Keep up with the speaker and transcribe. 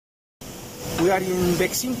We are in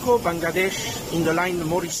Beximco, Bangladesh, in the line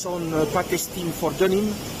Morrison pate steam for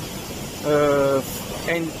denim,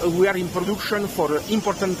 and we are in production for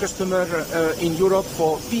important customer in Europe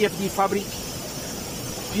for PFD fabric.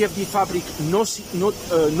 PFD fabric, no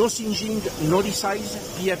singeing, no desize.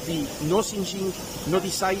 PFD, no singeing, no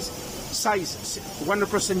desize. Size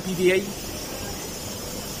 100% PVA.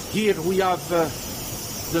 Here we have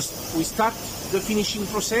we start the finishing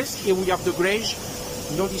process. Here we have the graze,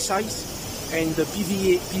 no desize, and the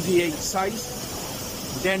PVA size.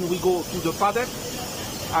 Then we go to the powder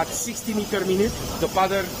at 60 meters per minute. The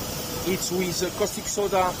powder it's with caustic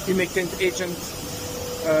soda, humectant agent,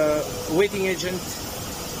 wetting agent,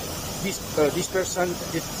 dispersant,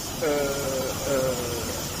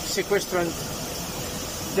 sequestrant.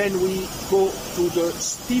 Then we go to the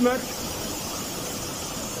steamer.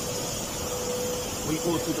 We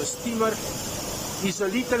go to the steamer. It's a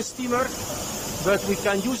little steamer, but we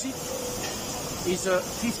can use it. It's a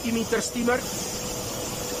 50-meter steamer.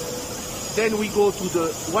 Then we go to the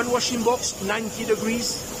one washing box, 90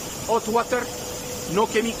 degrees, hot water, no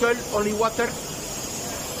chemical, only water.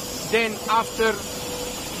 Then after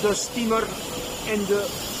the steamer and the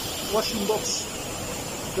washing box,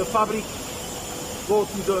 the fabric go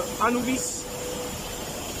to the Anubis.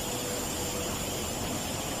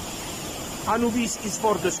 Anubis is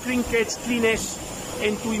for the shrinkage, cleanness,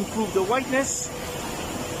 and to improve the whiteness.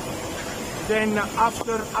 Then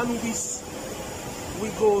after Anubis, we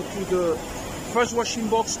go to the first washing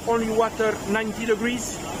box, only water, 90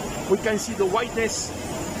 degrees. We can see the whiteness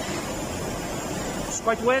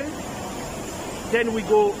quite well. Then we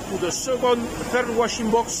go to the third washing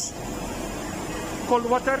box, cold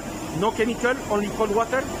water, no chemical, only cold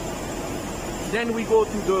water. Then we go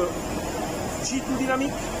to the G2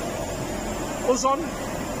 Dynamic, Ozone,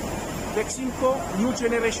 Beximco, new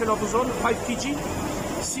generation of Ozone, 5 kg,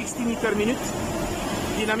 60 meters per minute,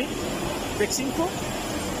 dynamic, Beximco.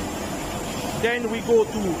 Then we go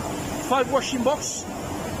to 5 washing box,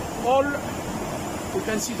 all, you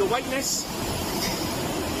can see the whiteness.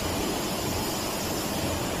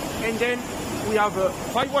 And then we have a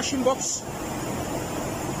 5 washing box,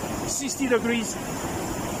 60 degrees,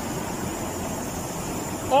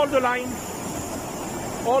 all the line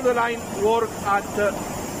work at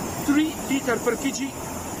 3 liters per kg,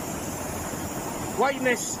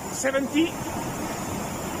 whiteness 70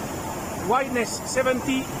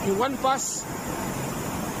 in one pass,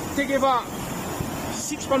 Tegeva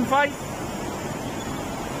 6.5,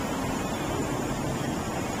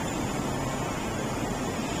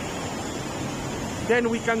 then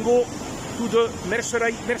we can go to the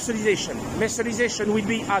mercerization. Mercerization will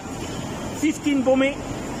be at 15 baume.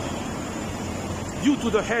 Due to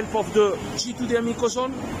the help of the G2 Dynamic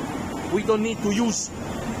Ozone, we don't need to use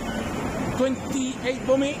 28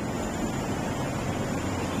 baume.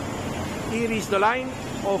 Here is the line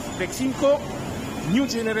of Beximco, new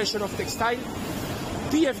generation of textile,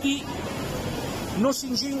 PFD, no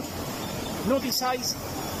singeing, no desize,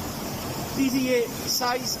 PVA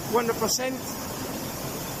size 100%,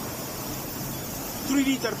 3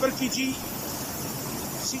 liters per kg,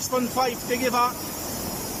 6.5 Tegeva,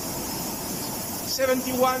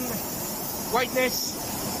 71 whiteness,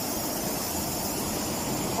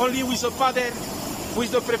 only with the powder,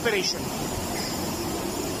 with the preparation.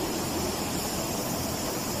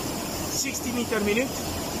 60 meters per minute,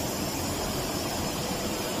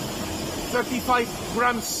 35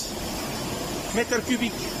 grams meter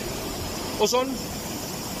cubic ozone.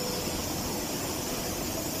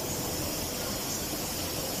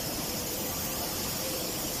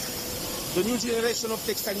 The new generation of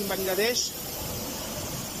textile in Bangladesh.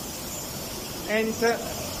 And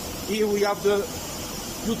here we have the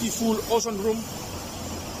beautiful ozone room,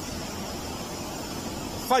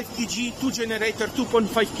 5 kg, 2 generator, 2.5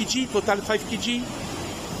 kg, total 5 kg,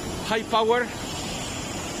 high power,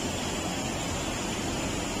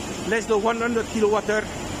 less than 100 kilowatt, 3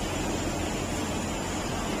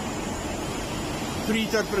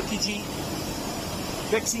 liters per kg,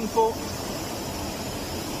 Beximco,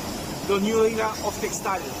 the new era of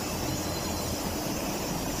textile.